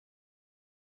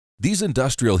These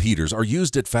industrial heaters are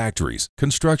used at factories,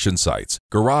 construction sites,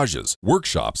 garages,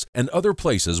 workshops, and other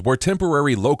places where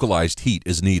temporary localized heat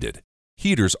is needed.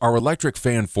 Heaters are electric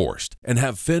fan-forced and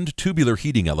have finned tubular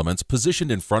heating elements positioned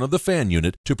in front of the fan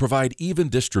unit to provide even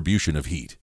distribution of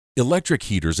heat. Electric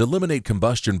heaters eliminate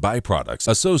combustion byproducts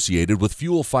associated with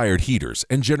fuel-fired heaters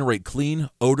and generate clean,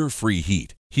 odor-free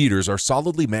heat. Heaters are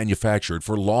solidly manufactured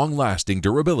for long-lasting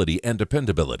durability and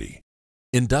dependability.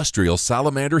 Industrial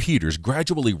salamander heaters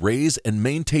gradually raise and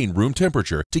maintain room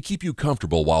temperature to keep you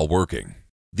comfortable while working.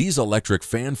 These electric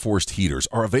fan-forced heaters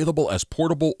are available as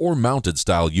portable or mounted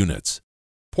style units.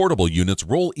 Portable units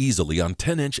roll easily on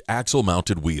 10-inch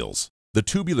axle-mounted wheels. The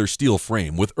tubular steel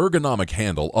frame with ergonomic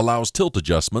handle allows tilt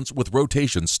adjustments with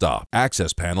rotation stop.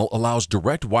 Access panel allows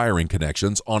direct wiring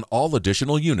connections on all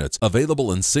additional units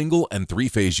available in single and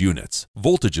three-phase units.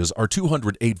 Voltages are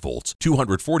 208 volts,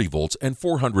 240 volts, and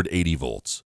 480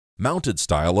 volts. Mounted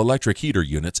style electric heater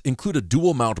units include a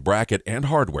dual mount bracket and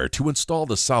hardware to install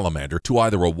the Salamander to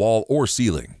either a wall or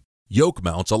ceiling. Yoke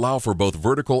mounts allow for both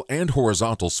vertical and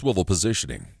horizontal swivel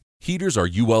positioning. Heaters are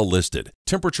UL listed.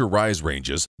 Temperature rise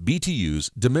ranges,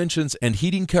 BTUs, dimensions, and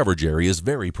heating coverage areas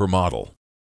vary per model.